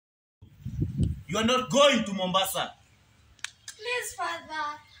You are not going to Mombasa. Please, Father,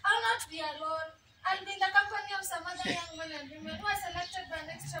 I'll not be alone. I'll be in the company of some other young men and women who are selected by an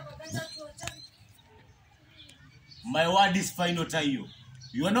extravaganza to attend. My word is final, Tayo.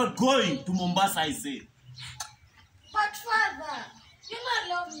 You are not going to Mombasa, I say. But Father, you know I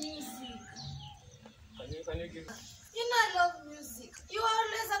love music. You know I love music. You are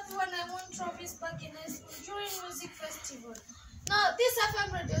always happy when I won trophies back in high school during music festival. Now, this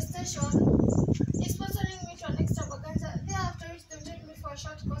FM radio station is sponsoring me to an extravaganza. Thereafter, which they take me for a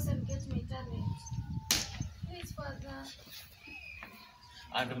short course and get me talent. Please, Father.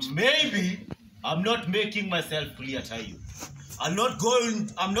 And maybe I'm not making myself clear to you. I'm not going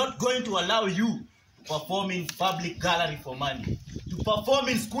to allow you to perform in public gallery for money. To perform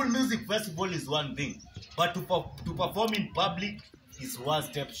in school music festival is one thing, but to perform in public is one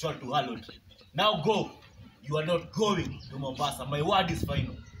step short to harlotry. Now go. You are not going to Mombasa. My word is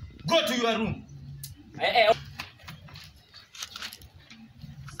final. Go to your room.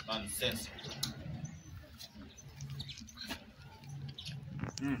 Nonsense.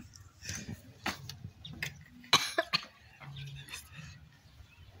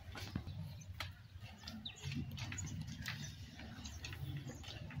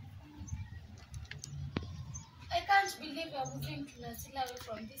 I can't believe we are moving to Nasila away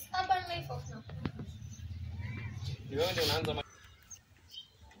from this urban life of now.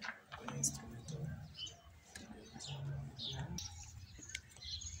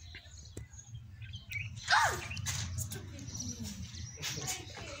 Stupid me.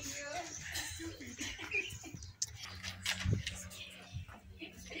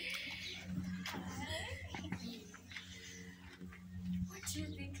 What do you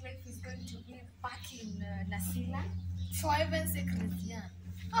think life is going to be back in Nasila? For heaven's sake, Christian.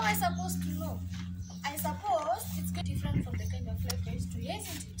 How am I supposed to know? I suppose it's different from the kind of life I used to,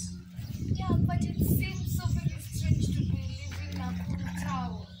 isn't it? Yeah, but it seems so very strange to be living in a cool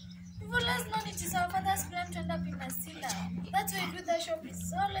town. We've always known it is our father's plan to end up in Nasila. That's why the shop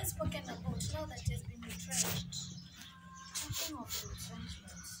is always spoken about now that it has been retrenched. Talking of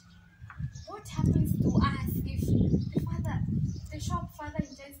retrenchment, what happens to us if the shop father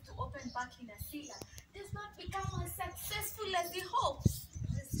intends to open back in Nasila does not become as successful as he hopes?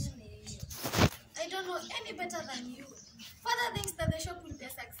 I don't know any better than you. Father thinks that the shop will be a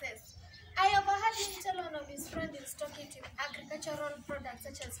success. I overheard him tell one of his friends in stocking to agricultural products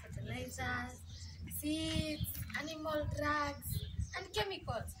such as fertilizers, seeds, animal drugs, and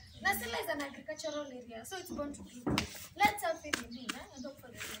chemicals. Nasila is an agricultural area, so it's bound to be good. Let's have faith in him and hope for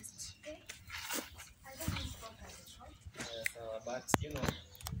the best, okay? I don't think so, right? Yes, but you know,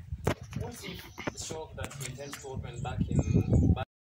 what if the shop that we intend to open back in